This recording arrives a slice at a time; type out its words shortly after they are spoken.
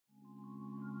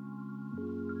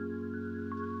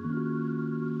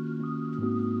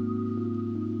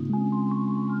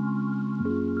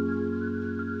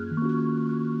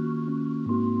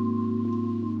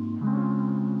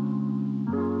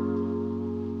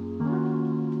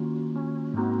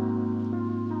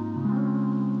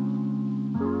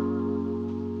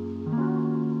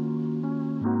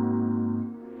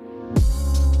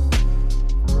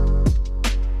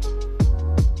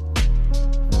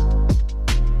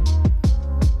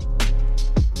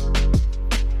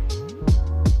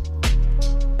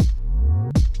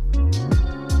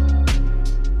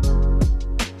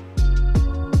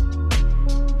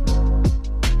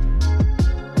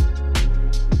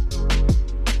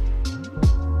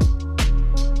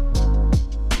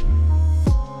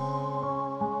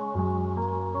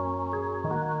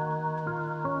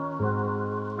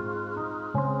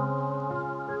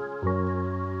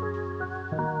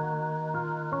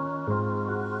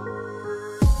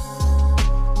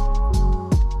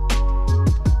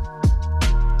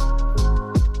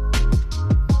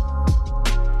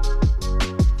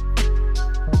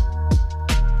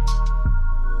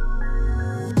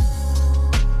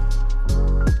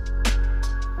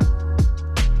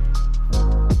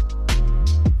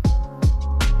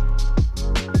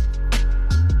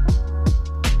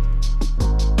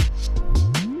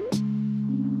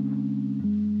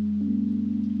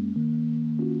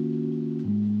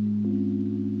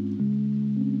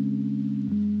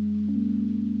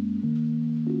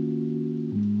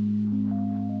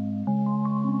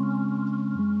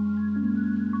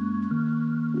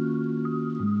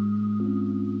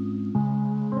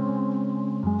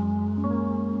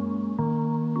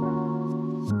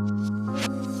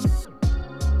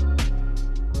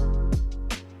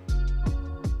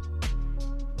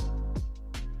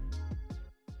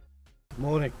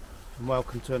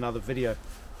welcome to another video.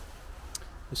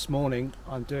 This morning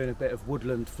I'm doing a bit of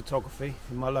woodland photography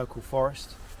in my local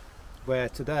forest, where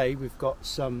today we've got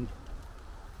some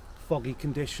foggy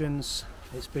conditions.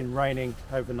 It's been raining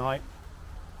overnight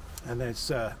and there's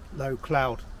low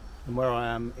cloud, and where I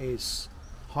am is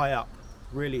high up,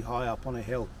 really high up on a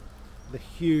hill, the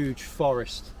huge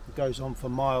forest that goes on for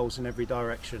miles in every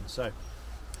direction. So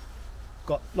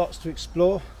got lots to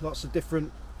explore, lots of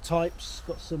different types.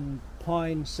 Got some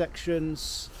pine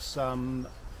sections, some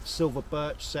silver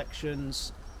birch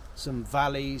sections, some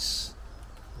valleys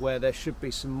where there should be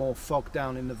some more fog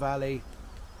down in the valley.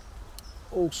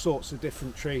 All sorts of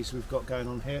different trees we've got going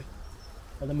on here.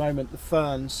 At the moment the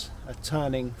ferns are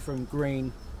turning from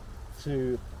green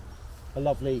to a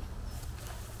lovely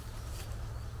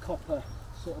copper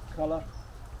sort of colour,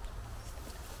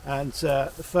 and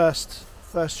the first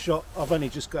shot, I've only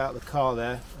just got out of the car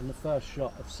there, and the first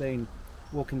shot I've seen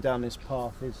walking down this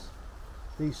path is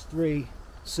these three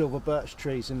silver birch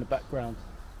trees in the background,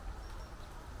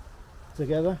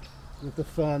 together with the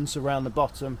ferns around the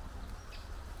bottom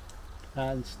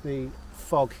and the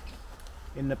fog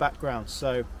in the background.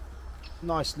 So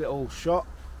nice little shot,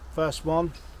 first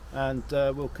one, and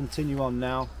we'll continue on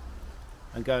now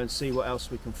and go and see what else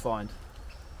we can find.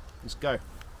 Let's go.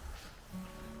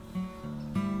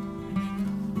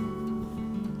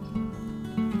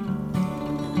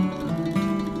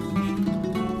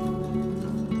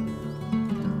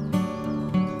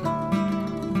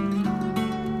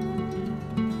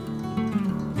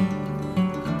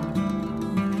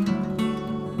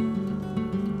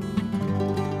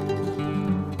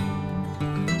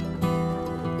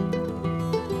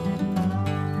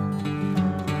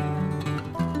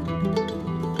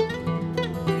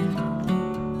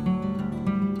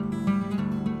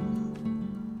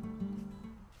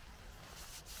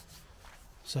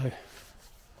 So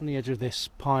on the edge of this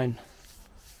pine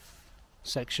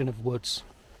section of woods,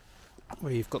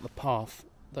 where you've got the path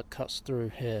that cuts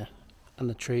through here and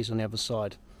the trees on the other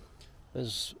side,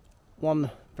 there's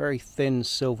one very thin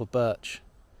silver birch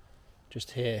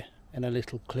just here in a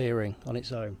little clearing on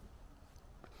its own,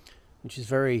 which is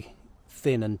very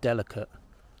thin and delicate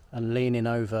and leaning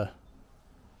over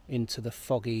into the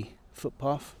foggy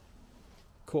footpath.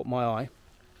 Caught my eye.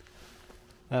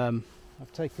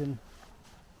 I've taken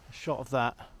a shot of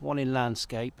that, one in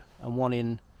landscape and one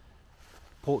in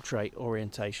portrait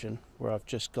orientation, where I've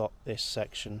just got this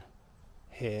section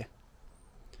here,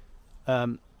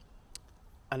 and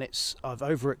I've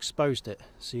overexposed it,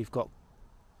 so you've got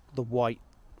the white,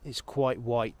 it's quite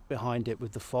white behind it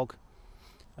with the fog,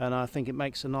 and I think it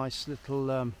makes a nice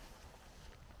little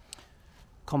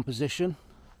composition,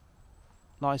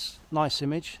 nice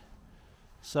image.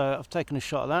 So I've taken a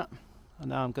shot of that, and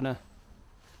now I'm going to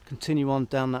continue on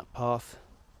down that path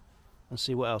and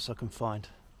see what else I can find.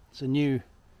 It's a new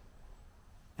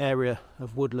area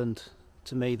of woodland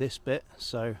to me, this bit,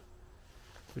 so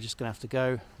we're just going to have to go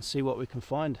and see what we can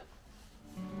find.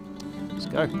 Let's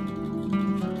go.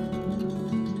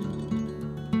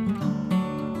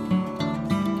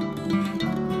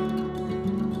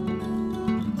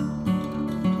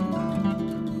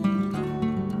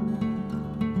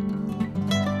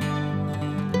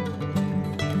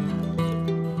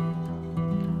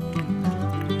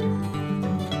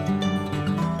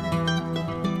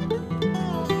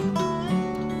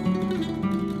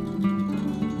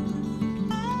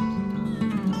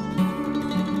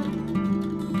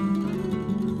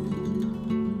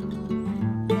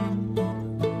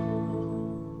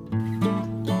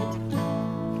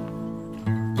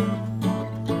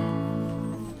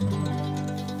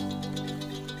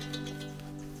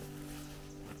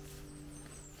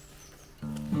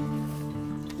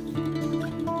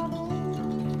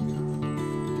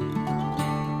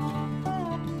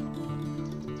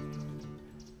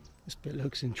 This bit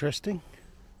looks interesting.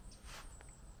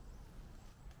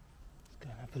 Let's go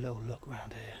and have a little look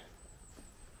around here.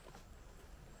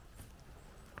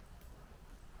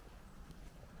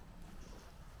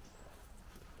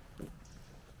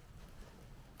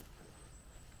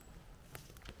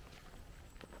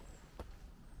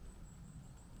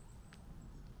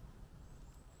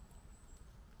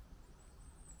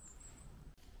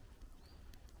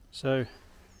 So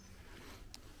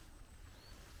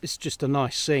it's just a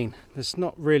nice scene. There's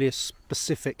not really a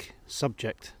specific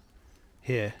subject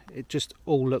here, it just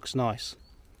all looks nice.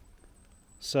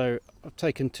 So I've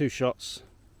taken two shots,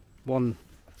 one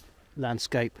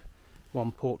landscape,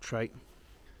 one portrait.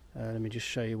 Let me just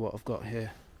show you what I've got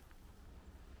here.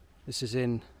 This is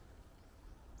in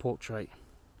portrait,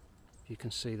 if you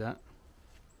can see that.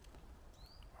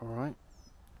 Alright,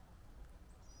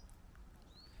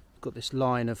 got this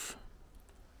line of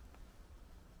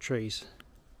trees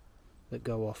that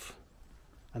go off,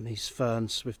 and these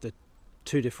ferns with the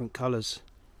two different colours,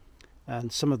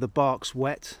 and some of the bark's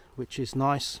wet, which is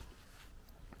nice.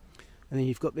 And then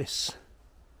you've got this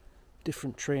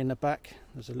different tree in the back.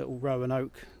 There's a little rowan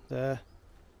oak there,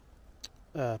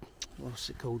 what's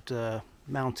it called,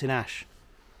 mountain ash,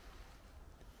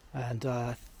 and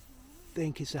I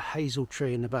think it's a hazel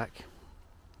tree in the back,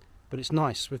 but it's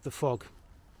nice with the fog.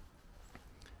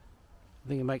 I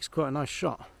think it makes quite a nice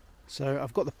shot. So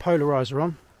I've got the polarizer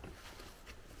on.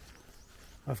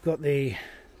 I've got the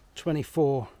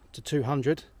 24 to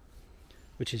 200,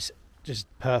 which is just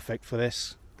perfect for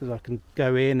this, because I can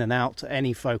go in and out to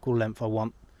any focal length I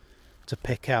want to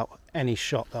pick out any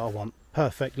shot that I want.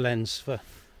 Perfect lens for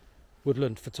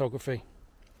woodland photography.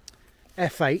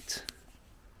 f8,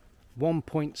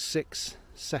 1.6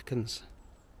 seconds,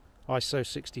 ISO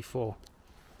 64,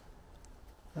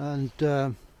 and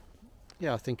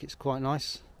yeah, I think it's quite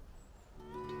nice.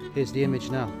 Here's the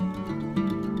image now.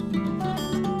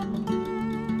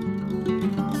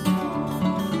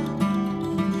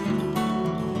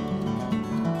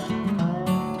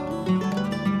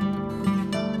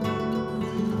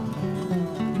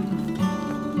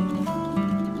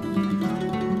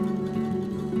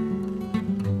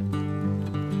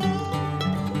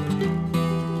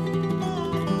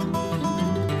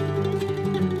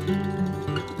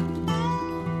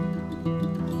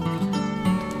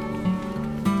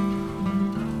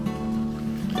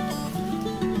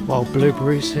 Wild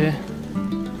blueberries here,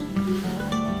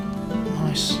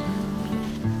 nice.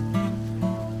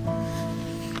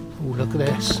 Oh, look at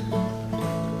this,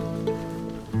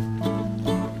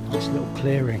 nice little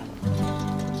clearing.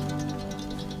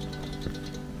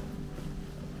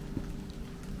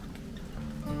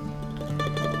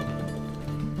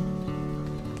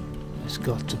 There's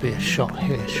got to be a shot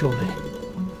here, surely.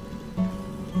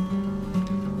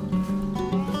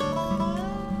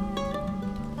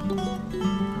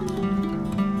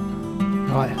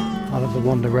 Right, I'll have a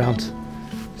wander around,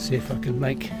 see if I can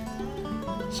make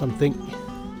something.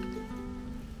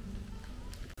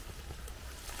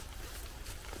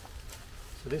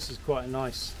 So this is quite a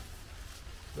nice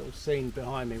little scene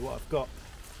behind me. What I've got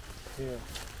here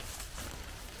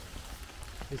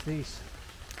is these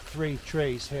three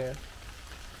trees here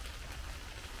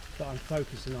that I'm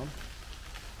focusing on,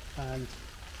 and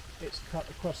it's cut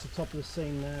across the top of the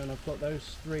scene there, and I've got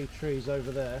those three trees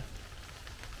over there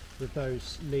with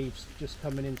those leaves just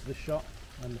coming into the shot,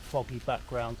 and the foggy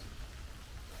background.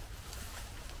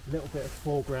 A little bit of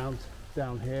foreground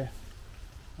down here,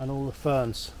 and all the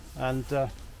ferns, and I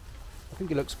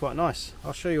think it looks quite nice.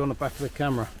 I'll show you on the back of the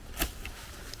camera.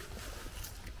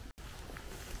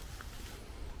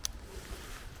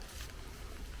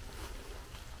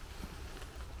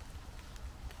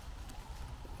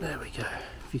 There we go,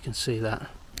 if you can see that.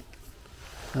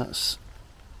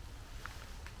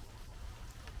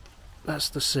 That's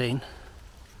the scene.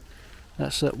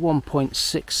 That's at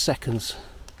 1.6 seconds,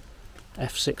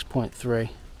 f6.3,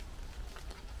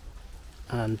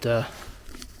 and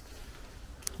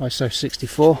ISO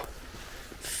 64,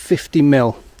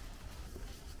 50mm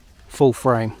full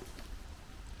frame.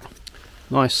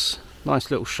 Nice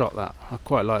little shot that. I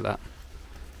quite like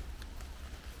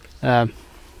that.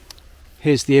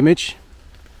 Here's the image.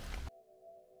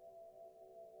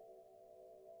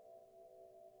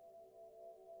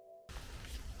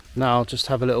 Now I'll just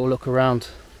have a little look around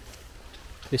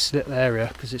this little area,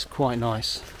 because it's quite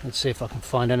nice, and see if I can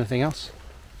find anything else.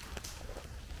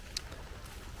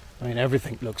 I mean,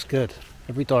 everything looks good.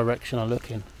 Every direction I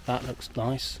look in, that looks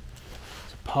nice.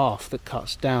 It's a path that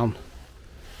cuts down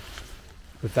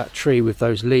with that tree with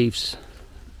those leaves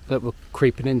that were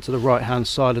creeping into the right hand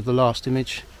side of the last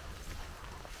image.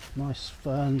 Nice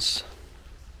ferns.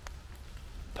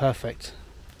 Perfect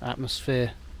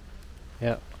atmosphere.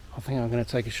 Yeah. I think I'm going to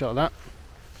take a shot of that.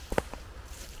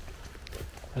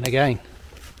 And again,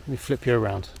 let me flip you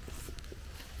around.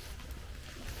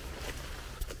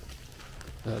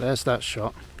 There's that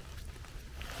shot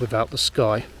without the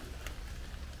sky.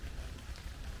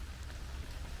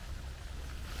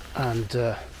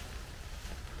 And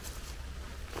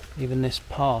even this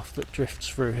path that drifts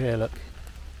through here, look.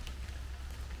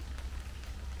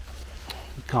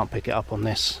 You can't pick it up on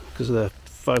this because of the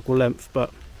focal length,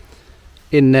 but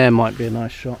in there might be a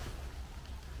nice shot.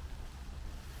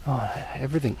 Oh,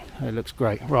 everything, it looks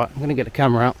great. Right, I'm going to get the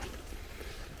camera out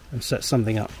and set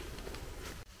something up.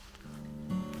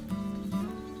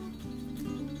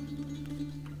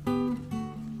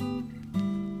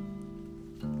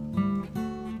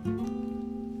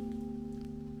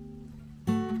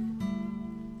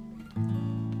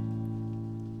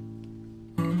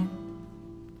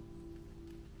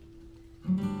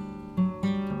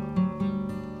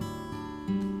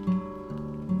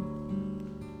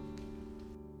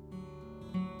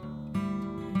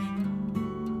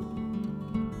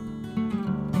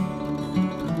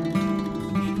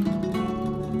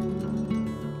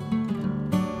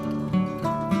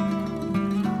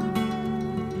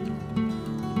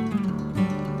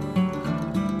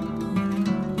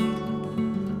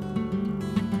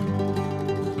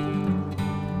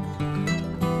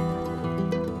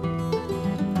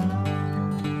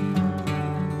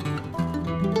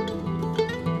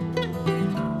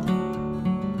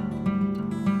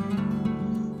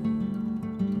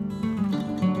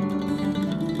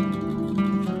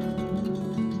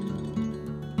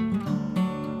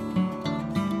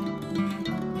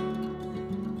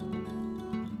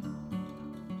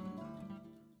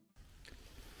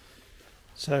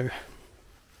 So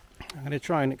I'm going to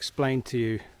try and explain to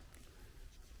you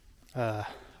a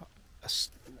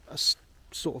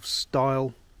sort of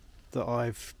style that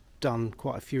I've done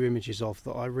quite a few images of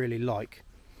that I really like.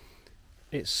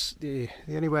 It's the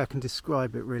only way I can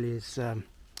describe it really is a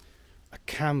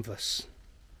canvas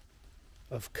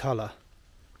of colour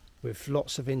with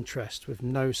lots of interest, with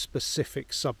no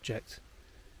specific subject.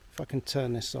 If I can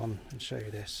turn this on and show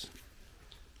you this,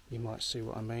 you might see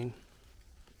what I mean.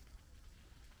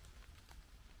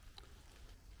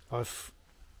 I've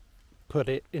put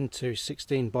it into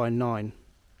 16:9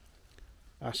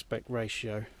 aspect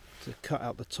ratio to cut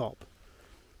out the top,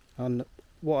 and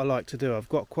what I like to do, I've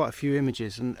got quite a few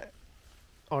images and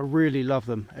I really love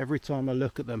them. Every time I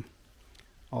look at them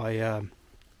I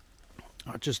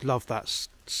just love that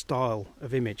style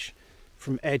of image.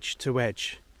 From edge to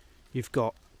edge you've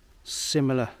got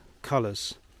similar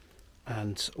colours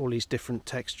and all these different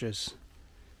textures.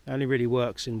 It only really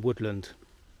works in woodland,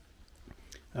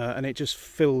 and it just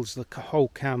fills the whole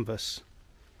canvas.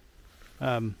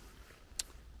 I've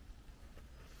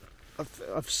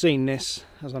seen this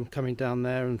as I'm coming down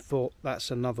there and thought that's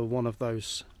another one of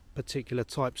those particular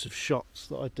types of shots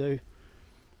that I do.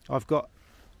 I've got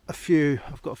a few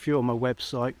on my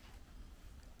website,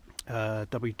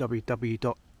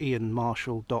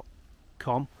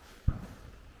 www.ianmarshall.com,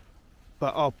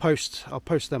 but I'll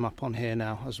post them up on here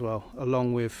now as well,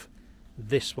 along with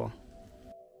this one.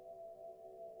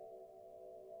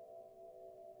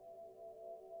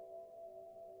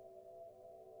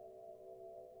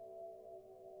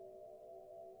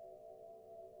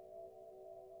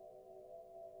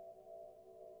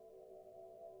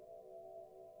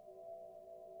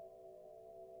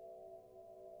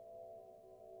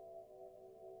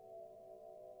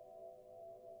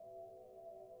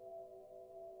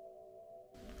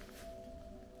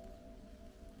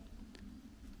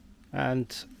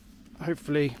 And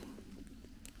hopefully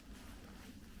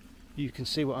you can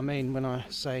see what I mean when I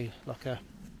say like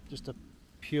just a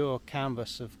pure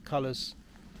canvas of colours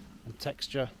and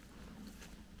texture,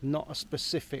 not a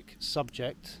specific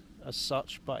subject as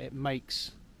such, but it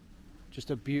makes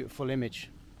just a beautiful image,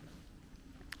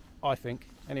 I think.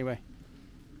 Anyway,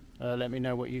 let me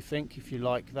know what you think, if you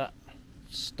like that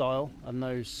style and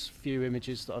those few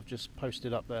images that I've just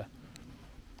posted up there.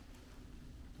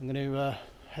 I'm going to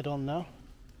head on now,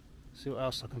 see what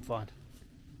else I can find.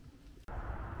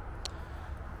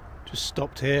 Just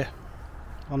stopped here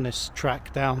on this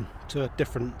track down to a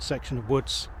different section of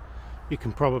woods. You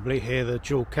can probably hear the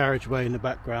dual carriageway in the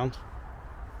background.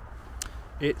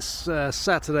 It's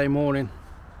Saturday morning,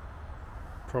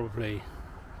 probably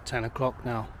 10 o'clock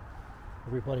now.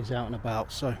 Everybody's out and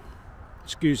about, so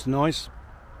excuse the noise.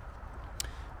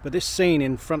 But this scene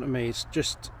in front of me is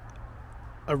just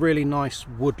a really nice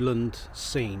woodland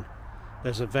scene.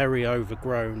 There's a very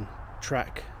overgrown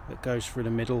track that goes through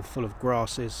the middle, full of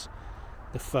grasses,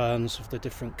 the ferns of the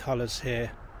different colours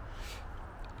here,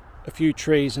 a few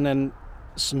trees, and then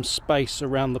some space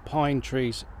around the pine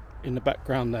trees in the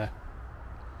background there.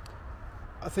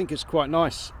 I think it's quite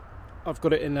nice. I've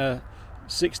got it in a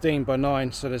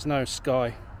 16:9, so there's no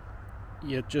sky.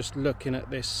 You're just looking at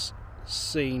this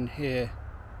scene here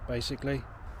basically.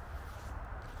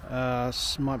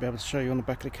 Might be able to show you on the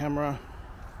back of the camera.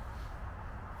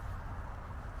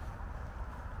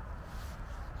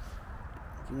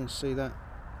 If you can see that.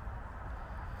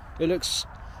 It looks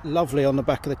lovely on the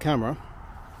back of the camera.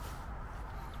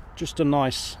 Just a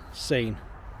nice scene.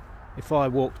 If I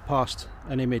walked past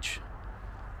an image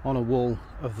on a wall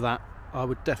of that, I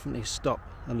would definitely stop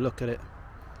and look at it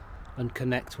and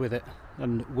connect with it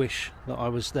and wish that I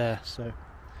was there. So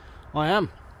I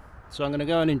am. So I'm going to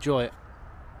go and enjoy it.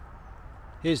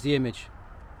 Here's the image.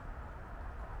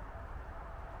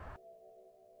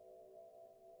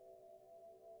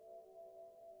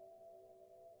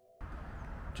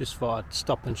 Just thought I'd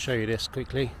stop and show you this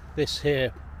quickly. This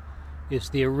here is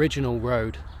the original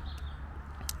road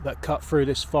that cut through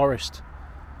this forest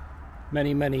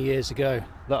many years ago,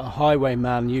 that a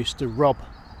highwayman used to rob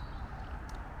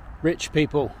rich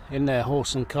people in their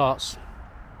horse and carts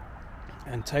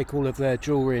and take all of their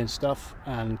jewellery and stuff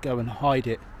and go and hide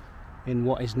it in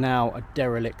what is now a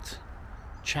derelict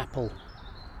chapel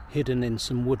hidden in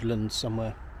some woodland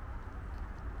somewhere.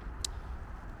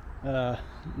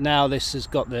 Now this has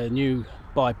got the new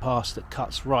bypass that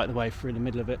cuts right the way through the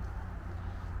middle of it.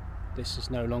 This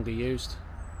is no longer used,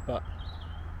 but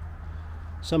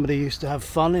somebody used to have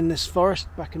fun in this forest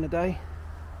back in the day,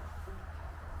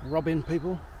 robbing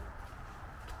people.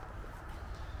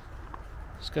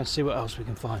 Let's go and see what else we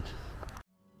can find.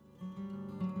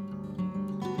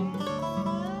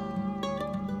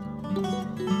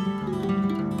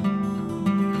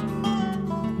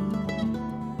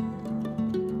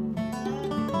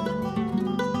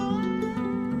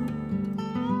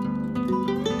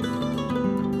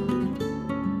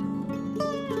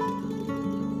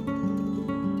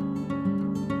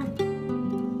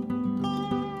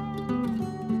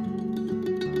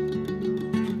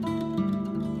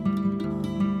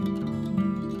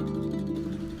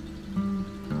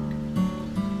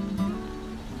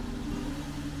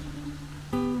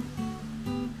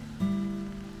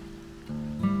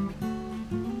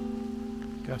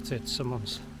 unexpected.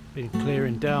 Someone's been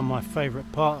clearing down my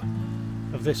favourite part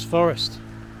of this forest.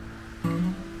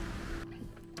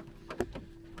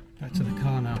 Back to the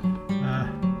car now.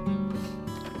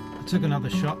 I took another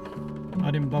shot.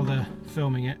 I didn't bother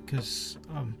filming it because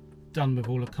I'm done with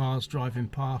all the cars driving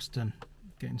past and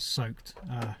getting soaked.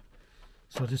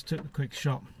 So I just took a quick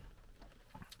shot,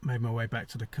 made my way back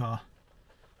to the car.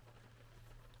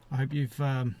 I hope you've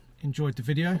enjoyed the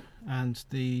video and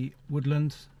the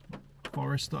woodland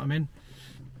forest that I'm in.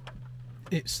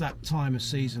 It's that time of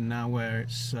season now where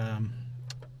it's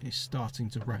starting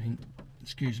to rain.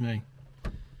 Excuse me.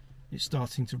 It's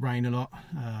starting to rain a lot,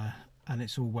 and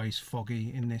it's always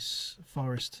foggy in this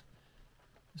forest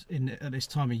at this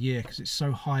time of year because it's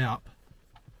so high up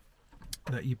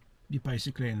that you're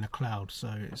basically in the cloud.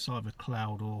 So it's either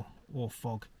cloud or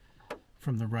fog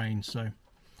from the rain. So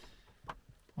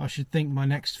I should think my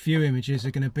next few images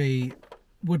are going to be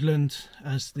woodland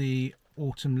as the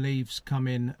autumn leaves come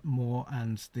in more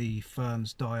and the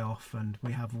ferns die off and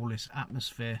we have all this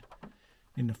atmosphere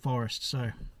in the forest.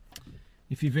 So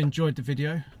if you've enjoyed the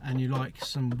video and you like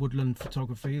some woodland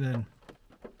photography, then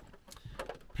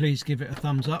please give it a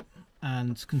thumbs up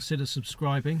and consider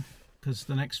subscribing, because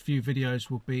the next few videos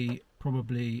will be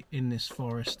probably in this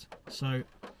forest. So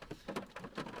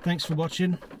thanks for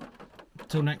watching.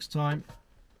 Till next time.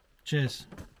 Cheers.